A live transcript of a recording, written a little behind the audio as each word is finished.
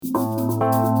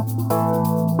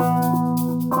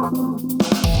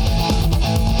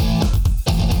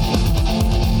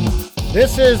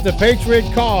This is the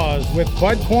Patriot Cause with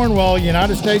Bud Cornwell,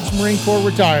 United States Marine Corps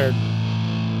retired.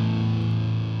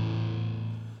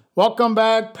 Welcome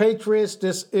back, Patriots.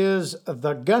 This is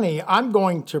The Gunny. I'm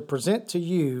going to present to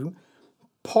you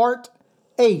Part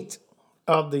 8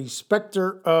 of the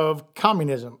Specter of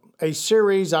Communism, a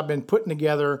series I've been putting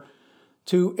together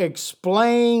to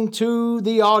explain to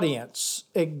the audience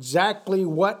exactly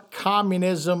what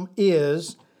communism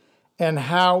is and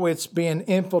how it's being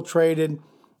infiltrated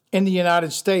in the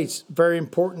United States. Very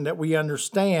important that we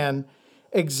understand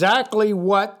exactly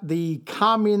what the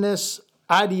communist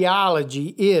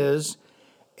ideology is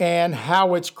and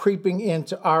how it's creeping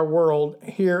into our world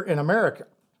here in America.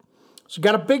 So we've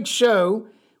got a big show.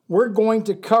 We're going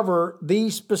to cover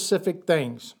these specific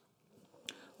things.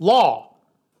 Law.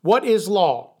 What is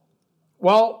law?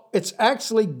 Well, it's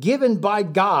actually given by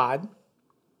God,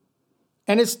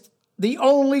 and it's the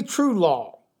only true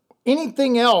law.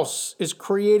 Anything else is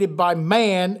created by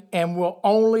man and will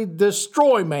only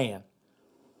destroy man.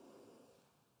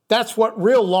 That's what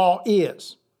real law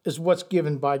is what's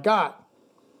given by God.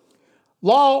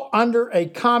 Law under a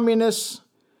communist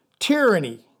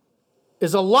tyranny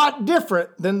is a lot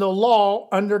different than the law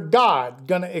under God.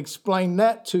 Going to explain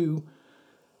that to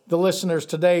the listeners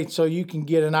today so you can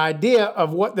get an idea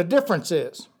of what the difference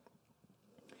is.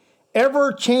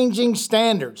 Ever-changing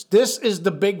standards. This is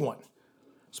the big one.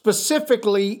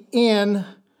 Specifically in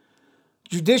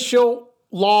judicial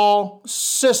law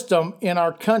system in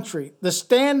our country. The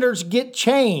standards get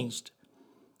changed.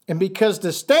 And because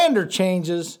the standard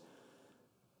changes,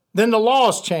 then the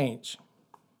laws change.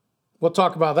 We'll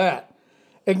talk about that.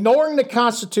 Ignoring the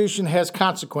Constitution has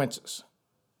consequences.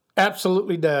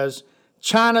 Absolutely does.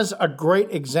 China's a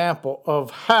great example of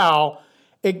how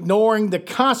ignoring the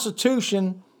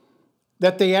Constitution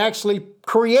that they actually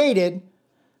created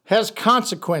has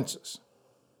consequences.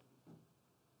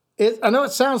 I know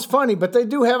it sounds funny, but they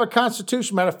do have a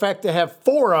constitution. Matter of fact, they have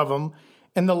 4 of them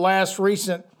in the last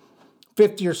recent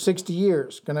 50 or 60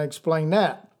 years. Going to explain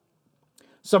that.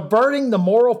 Subverting the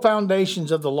moral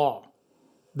foundations of the law.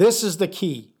 This is the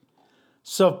key.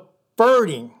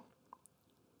 Subverting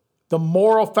the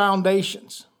moral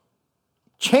foundations.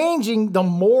 Changing the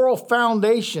moral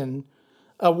foundation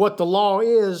of what the law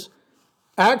is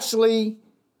actually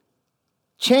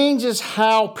changes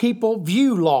how people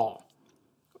view law,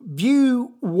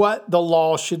 view what the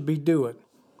law should be doing.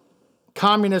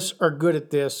 Communists are good at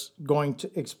this, going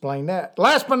to explain that.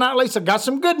 Last but not least, I got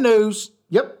some good news.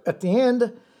 Yep, at the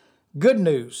end, good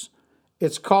news.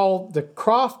 It's called the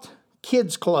Croft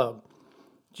Kids Club.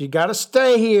 You got to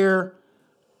stay here.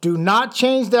 Do not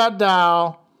change that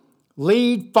dial.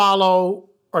 Lead, follow,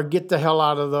 or get the hell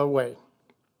out of the way.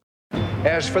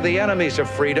 As for the enemies of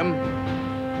freedom,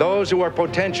 those who are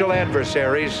potential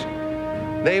adversaries,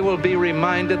 they will be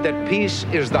reminded that peace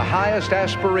is the highest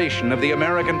aspiration of the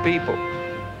American people.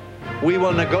 We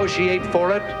will negotiate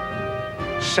for it,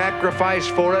 sacrifice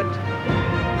for it.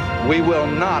 We will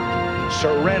not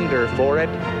surrender for it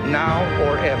now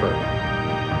or ever.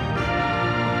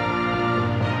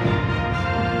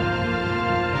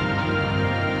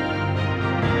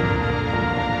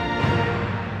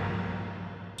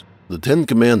 The Ten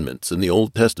Commandments in the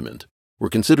Old Testament were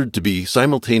considered to be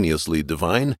simultaneously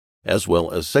divine as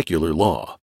well as secular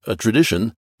law, a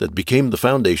tradition that became the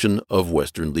foundation of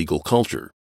Western legal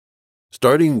culture.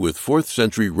 Starting with 4th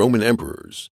century Roman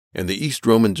emperors and the East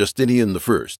Roman Justinian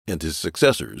I and his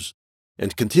successors,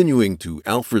 and continuing to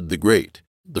Alfred the Great,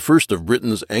 the first of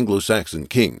Britain's Anglo-Saxon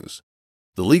kings,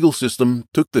 the legal system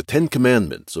took the 10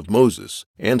 Commandments of Moses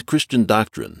and Christian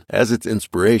doctrine as its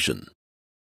inspiration.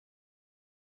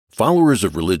 Followers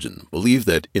of religion believe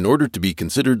that in order to be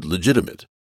considered legitimate,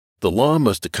 the law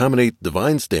must accommodate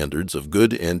divine standards of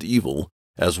good and evil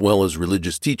as well as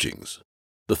religious teachings.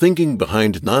 The thinking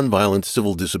behind nonviolent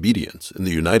civil disobedience in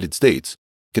the United States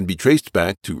can be traced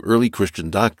back to early Christian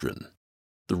doctrine.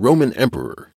 The Roman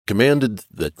emperor commanded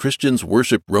that Christians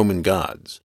worship Roman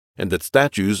gods and that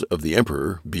statues of the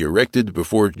emperor be erected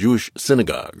before Jewish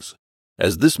synagogues.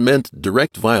 As this meant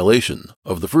direct violation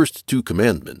of the first 2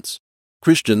 commandments,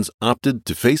 Christians opted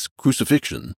to face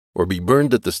crucifixion or be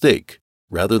burned at the stake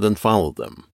rather than follow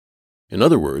them. In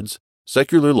other words,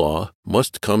 secular law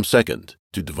must come second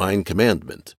to divine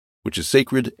commandment, which is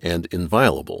sacred and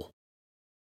inviolable.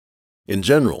 In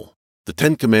general, the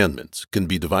 10 Commandments can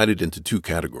be divided into 2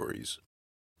 categories.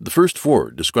 The first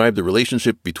 4 describe the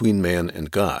relationship between man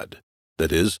and God,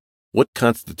 that is, what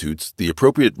constitutes the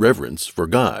appropriate reverence for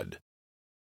God.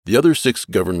 The other 6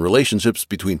 govern relationships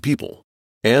between people,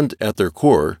 and at their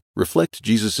core reflect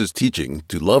Jesus' teaching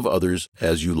to love others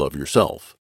as you love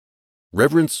yourself.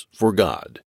 Reverence for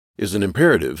God is an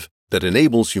imperative that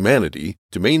enables humanity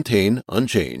to maintain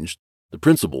unchanged the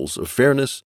principles of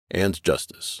fairness and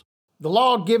justice. The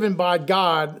law given by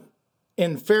God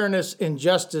in fairness and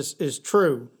justice is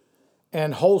true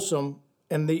and wholesome,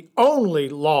 and the only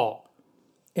law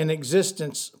in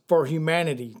existence for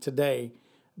humanity today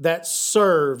that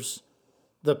serves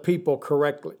the people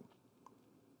correctly.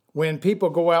 When people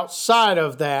go outside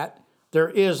of that, there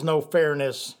is no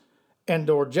fairness and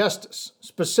or justice,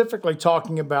 specifically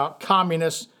talking about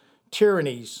communist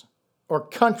tyrannies or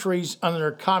countries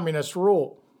under communist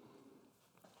rule.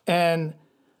 And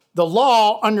the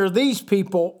law under these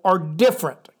people are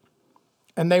different.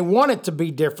 And they want it to be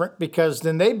different because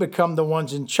then they become the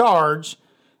ones in charge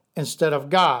instead of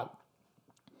God.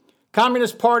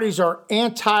 Communist parties are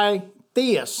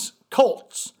anti-theist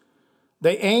cults.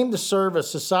 They aim to serve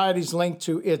as societies linked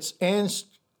to its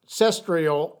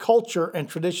ancestral culture and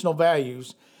traditional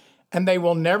values, and they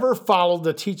will never follow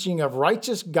the teaching of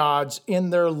righteous gods in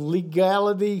their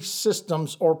legality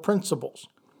systems or principles.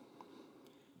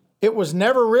 It was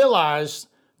never realized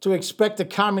to expect the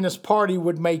Communist Party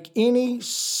would make any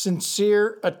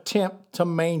sincere attempt to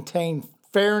maintain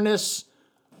fairness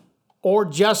or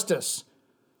justice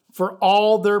for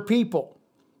all their people.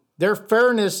 Their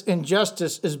fairness and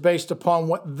justice is based upon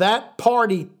what that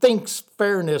party thinks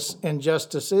fairness and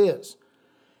justice is.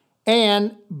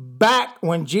 And back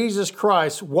when Jesus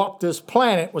Christ walked this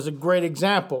planet was a great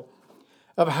example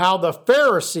of how the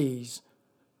Pharisees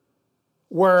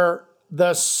were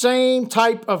the same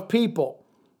type of people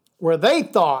where they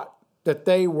thought that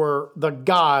they were the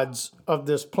gods of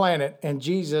this planet, and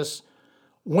Jesus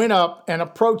went up and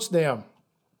approached them.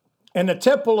 In the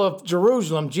temple of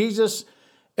Jerusalem, Jesus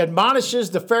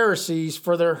admonishes the Pharisees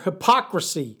for their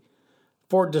hypocrisy,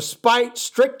 for despite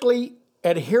strictly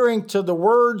adhering to the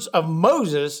words of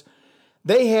Moses,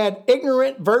 they had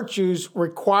ignorant virtues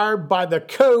required by the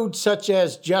code such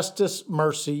as justice,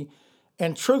 mercy,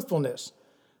 and truthfulness.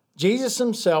 Jesus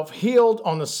himself healed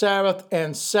on the Sabbath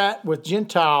and sat with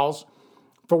Gentiles,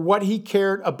 for what he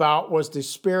cared about was the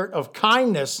spirit of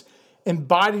kindness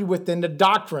embodied within the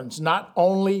doctrines, not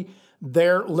only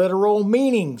their literal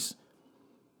meanings.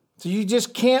 So you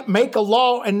just can't make a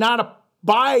law and not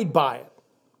abide by it.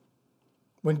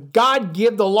 When God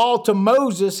gave the law to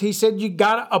Moses, he said, you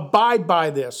got to abide by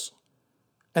this.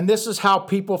 And this is how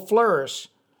people flourish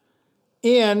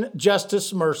in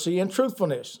justice, mercy, and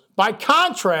truthfulness. By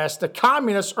contrast, the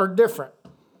communists are different.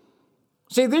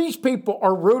 See, these people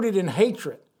are rooted in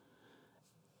hatred.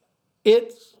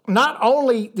 It's not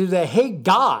only do they hate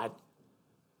God,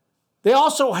 they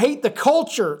also hate the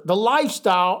culture, the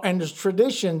lifestyle, and the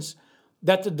traditions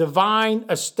that the divine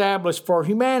established for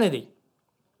humanity.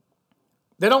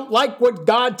 They don't like what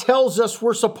God tells us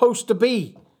we're supposed to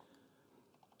be.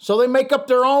 So they make up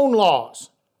their own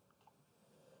laws,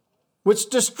 which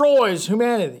destroys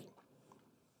humanity.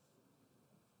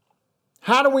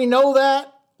 How do we know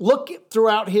that? Look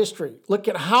throughout history. Look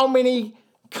at how many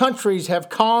countries have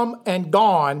come and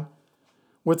gone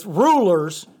with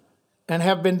rulers and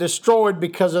have been destroyed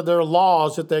because of their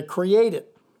laws that they created.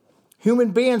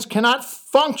 Human beings cannot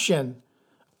function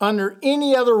under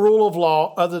any other rule of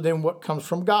law other than what comes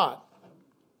from God.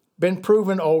 Been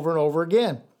proven over and over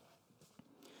again.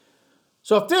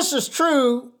 So if this is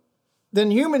true, then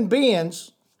human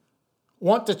beings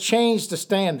want to change the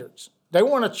standards. They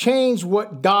want to change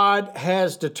what God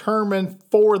has determined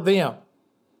for them.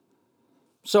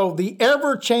 So the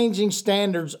ever-changing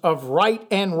standards of right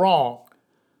and wrong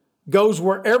goes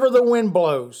wherever the wind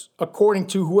blows, according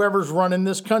to whoever's running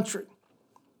this country.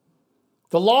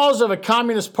 The laws of a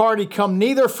communist party come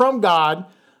neither from God,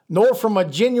 nor from a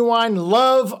genuine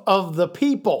love of the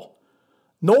people,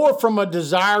 nor from a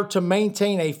desire to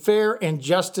maintain a fair and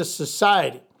justice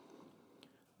society.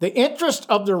 The interest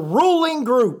of the ruling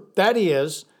group, that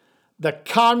is, the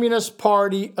Communist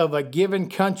Party of a given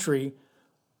country,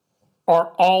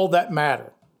 are all that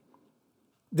matter.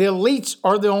 The elites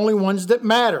are the only ones that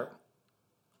matter.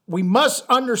 We must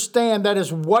understand that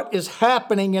is what is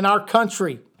happening in our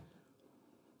country.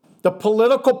 The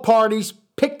political parties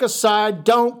pick a side,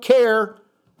 don't care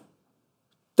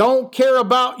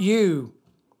about you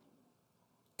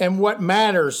and what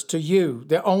matters to you.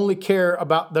 They only care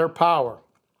about their power.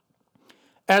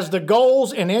 As the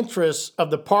goals and interests of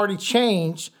the party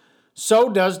change, so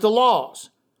does the laws.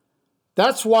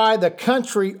 That's why the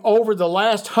country over the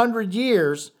last 100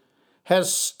 years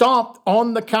has stomped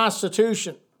on the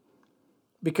Constitution,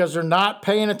 because they're not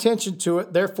paying attention to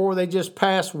it. Therefore, they just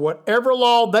pass whatever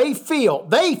law they feel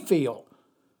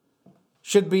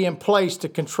should be in place to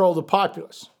control the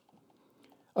populace.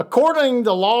 Accordingly,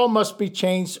 the law must be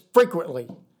changed frequently.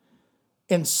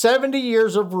 In 70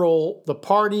 years of rule, the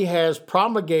party has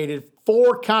promulgated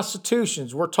 4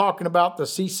 constitutions. We're talking about the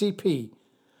CCP,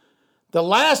 the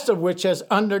last of which has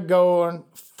undergone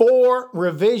 4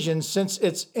 revisions since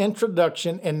its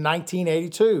introduction in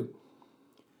 1982.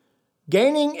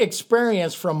 Gaining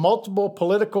experience from multiple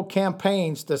political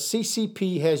campaigns, the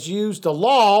CCP has used the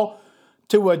law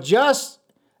to adjust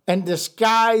and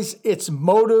disguise its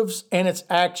motives and its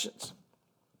actions.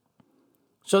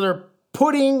 So they're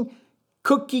putting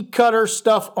cookie cutter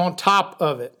stuff on top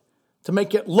of it to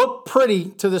make it look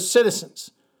pretty to the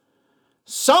citizens.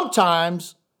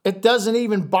 Sometimes it doesn't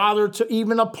even bother to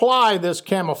even apply this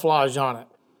camouflage on it.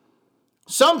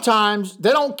 Sometimes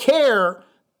they don't care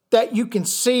that you can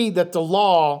see that the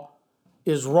law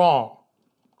is wrong.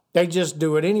 They just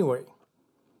do it anyway.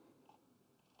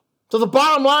 So the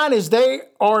bottom line is they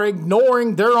are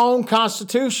ignoring their own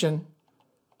constitution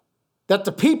that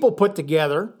the people put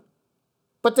together,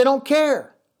 but they don't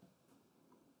care.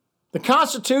 The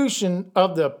Constitution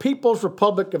of the People's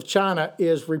Republic of China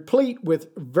is replete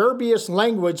with verbiage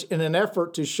language in an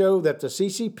effort to show that the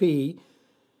CCP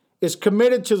is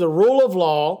committed to the rule of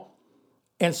law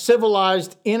and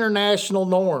civilized international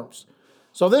norms.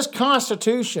 So this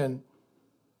Constitution,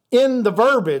 in the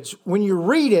verbiage, when you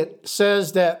read it,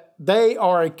 says that they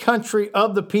are a country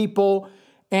of the people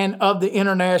and of the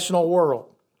international world.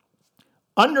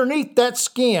 Underneath that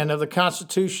skin of the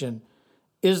Constitution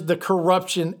is the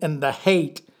corruption and the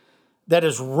hate that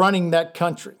is running that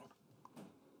country.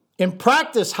 In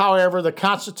practice, however, the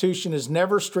Constitution is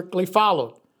never strictly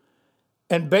followed,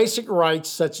 and basic rights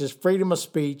such as freedom of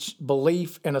speech,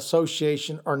 belief, and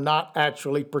association are not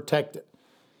actually protected.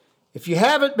 If you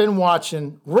haven't been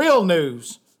watching real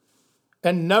news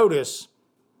and notice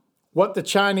what the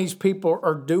Chinese people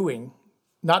are doing,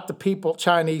 not the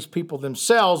Chinese people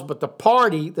themselves, but the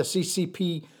party, the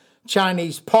CCP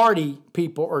Chinese party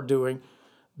people are doing,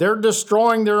 they're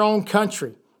destroying their own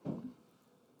country,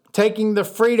 taking the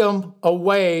freedom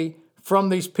away from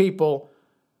these people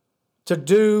to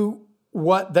do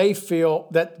what they feel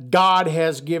that God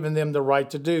has given them the right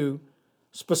to do,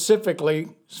 specifically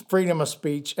freedom of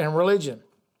speech and religion.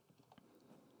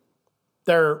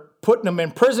 They're putting them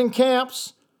in prison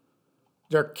camps,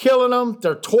 they're killing them,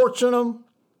 they're torturing them,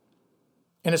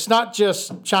 and it's not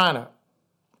just China.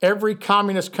 Every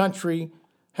communist country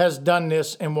has done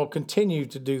this and will continue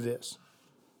to do this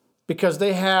because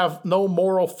they have no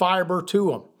moral fiber to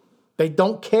them. They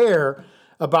don't care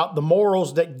about the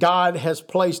morals that God has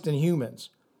placed in humans.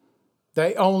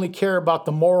 They only care about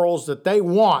the morals that they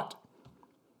want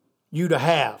you to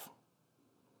have.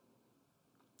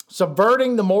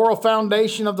 Subverting the moral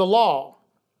foundation of the law.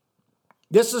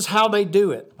 This is how they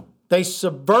do it. They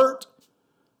subvert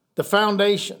the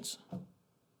foundations,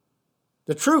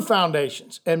 the true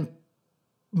foundations, and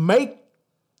make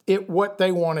it what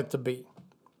they want it to be.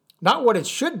 Not what it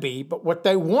should be, but what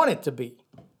they want it to be.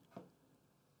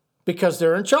 Because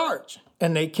they're in charge,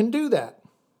 and they can do that.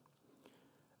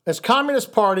 As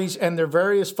communist parties and their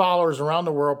various followers around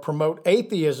the world promote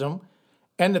atheism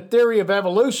and the theory of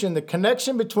evolution, the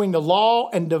connection between the law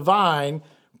and divine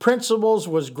principles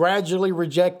was gradually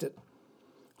rejected.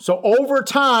 So over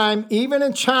time, even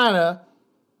in China,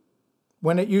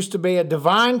 when it used to be a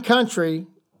divine country,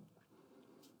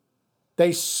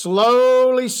 they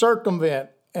slowly circumvent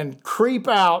and creep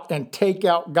out and take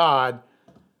out God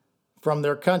from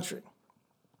their country.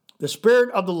 The spirit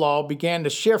of the law began to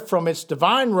shift from its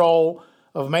divine role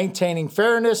of maintaining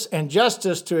fairness and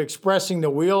justice to expressing the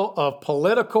will of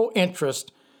political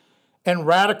interest and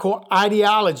radical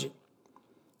ideology.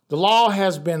 The law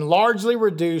has been largely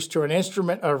reduced to an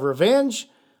instrument of revenge,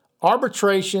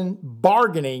 arbitration,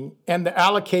 bargaining, and the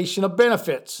allocation of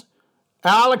benefits.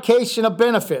 Allocation of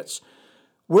benefits.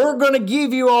 We're going to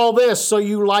give you all this so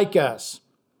you like us.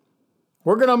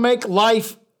 We're going to make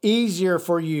life easier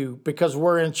for you because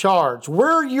we're in charge.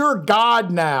 We're your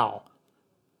God now.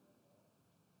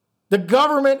 The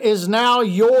government is now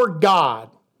your God.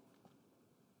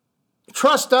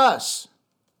 Trust us,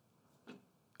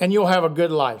 and you'll have a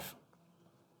good life.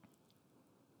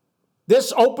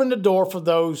 This opened the door for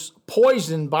those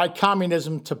poisoned by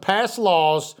communism to pass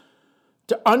laws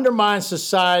to undermine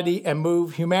society and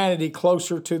move humanity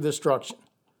closer to destruction.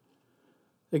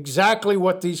 Exactly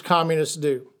what these communists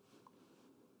do.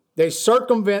 They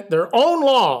circumvent their own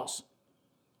laws,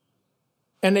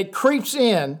 and it creeps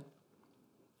in,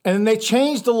 and then they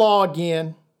change the law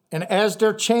again, and as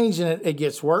they're changing it, it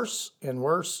gets worse and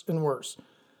worse and worse.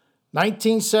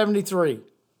 1973,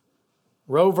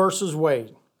 Roe versus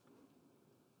Wade.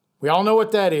 We all know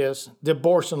what that is, the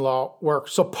abortion law, where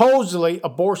supposedly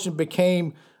abortion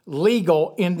became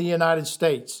legal in the United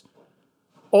States.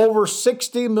 Over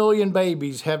 60 million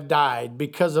babies have died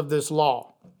because of this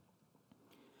law.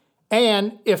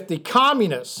 And if the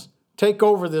communists take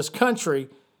over this country,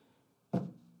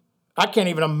 I can't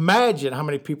even imagine how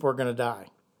many people are going to die.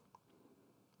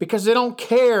 Because they don't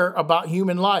care about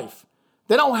human life.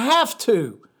 They don't have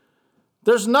to.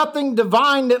 There's nothing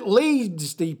divine that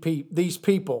leads these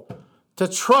people to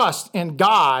trust in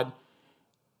God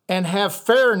and have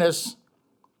fairness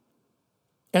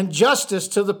and justice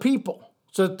to the people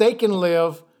so that they can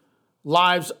live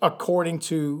lives according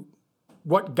to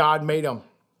what God made them.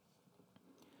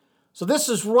 So this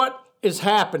is what is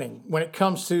happening when it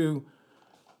comes to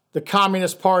the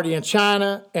Communist Party in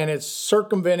China, and it's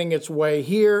circumventing its way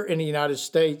here in the United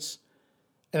States.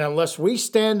 And unless we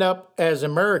stand up as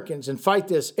Americans and fight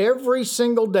this every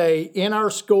single day in our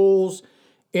schools,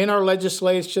 in our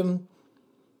legislation,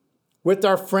 with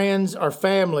our friends, our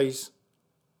families,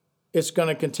 it's going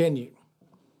to continue.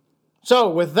 So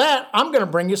with that, I'm going to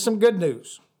bring you some good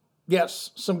news.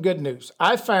 Yes, some good news.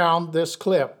 I found this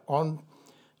clip on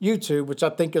YouTube, which I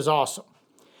think is awesome.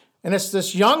 And it's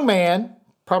this young man,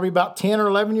 probably about 10 or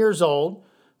 11 years old,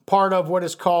 part of what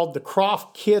is called the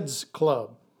Croft Kids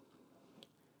Club.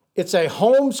 It's a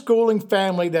homeschooling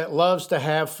family that loves to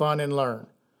have fun and learn.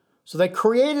 So they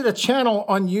created a channel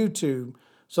on YouTube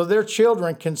so their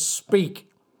children can speak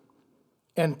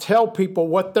and tell people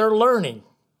what they're learning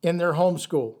in their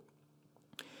homeschool.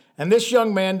 And this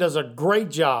young man does a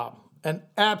great job, an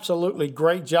absolutely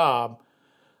great job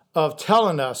of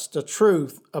telling us the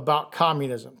truth about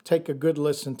communism. Take a good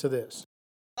listen to this.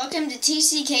 Welcome to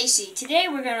TCKC. Today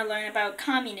we're going to learn about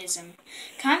communism.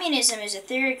 Communism is a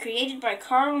theory created by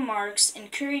Karl Marx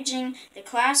encouraging the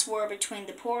class war between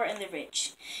the poor and the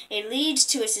rich. It leads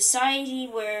to a society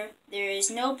where there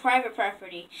is no private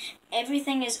property.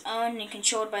 Everything is owned and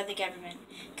controlled by the government.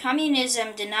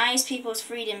 Communism denies people's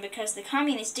freedom because the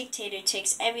communist dictator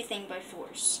takes everything by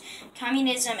force.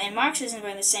 Communism and Marxism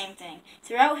are the same thing.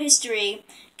 Throughout history,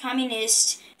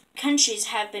 communist countries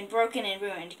have been broken and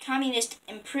ruined. Communists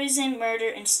imprison, murder,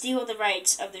 and steal the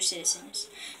rights of their citizens.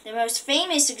 The most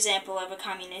famous example of a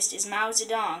communist is Mao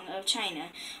Zedong of China.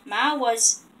 Mao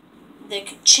was the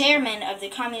chairman of the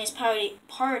Communist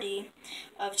Party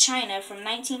of China from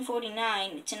 1949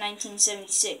 to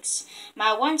 1976.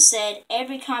 Mao once said,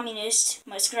 "Every communist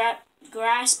must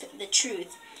grasp the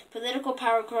truth. Political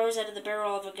power grows out of the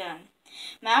barrel of a gun."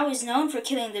 Mao is known for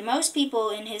killing the most people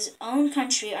in his own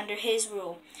country under his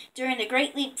rule. During the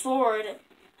Great Leap Forward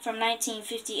from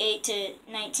 1958 to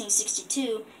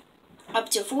 1962, up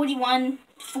to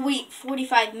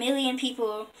 45 million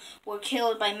people were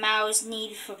killed by Mao's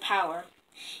need for power.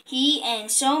 He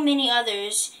and so many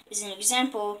others is an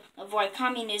example of why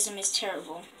communism is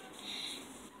terrible.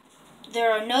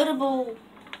 There are notable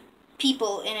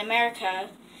people in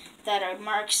America that are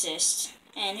Marxists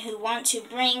and who want to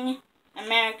bring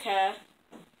America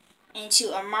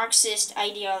into a Marxist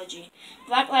ideology.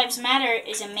 Black Lives Matter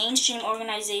is a mainstream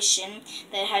organization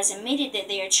that has admitted that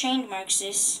they are trained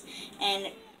Marxists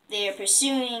and they are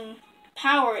pursuing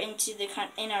power in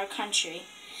our country.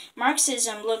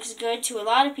 Marxism looks good to a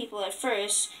lot of people at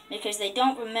first because they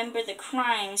don't remember the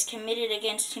crimes committed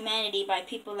against humanity by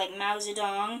people like Mao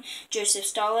Zedong, Joseph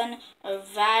Stalin, or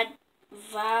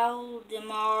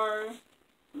Vladimir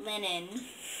Lenin.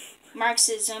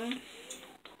 Marxism,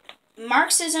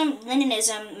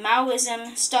 Leninism,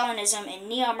 Maoism, Stalinism, and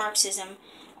Neo-Marxism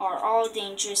are all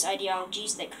dangerous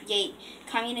ideologies that create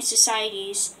communist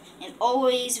societies and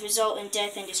always result in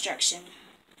death and destruction.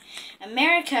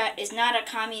 America is not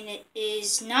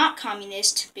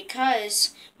communist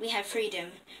because we have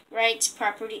freedom, rights,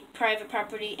 private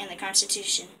property, and the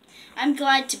Constitution. I'm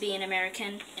glad to be an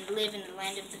American and live in the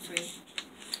land of the free.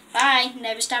 Bye.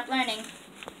 Never stop learning.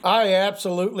 I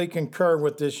absolutely concur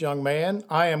with this young man.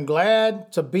 I am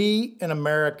glad to be in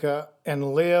America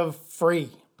and live free.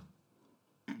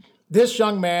 This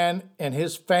young man and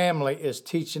his family is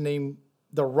teaching him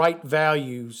the right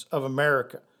values of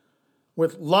America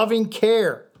with loving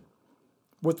care,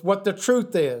 with what the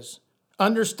truth is,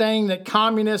 understanding that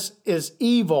communism is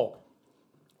evil.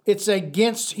 It's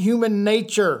against human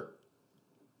nature.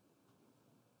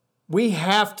 We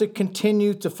have to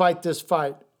continue to fight this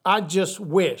fight. I just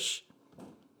wish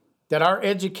that our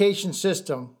education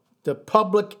system, the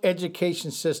public education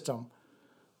system,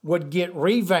 would get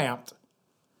revamped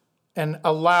and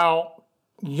allow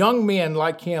young men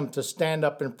like him to stand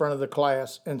up in front of the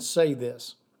class and say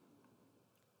this.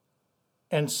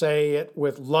 And say it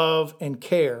with love and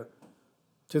care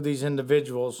to these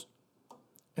individuals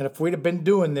And if we'd have been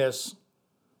doing this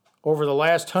over the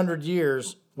last 100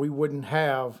 years, we wouldn't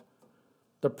have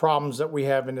the problems that we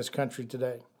have in this country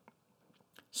today.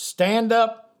 Stand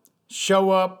up, show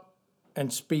up,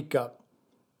 and speak up.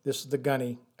 This is the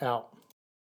Gunny out.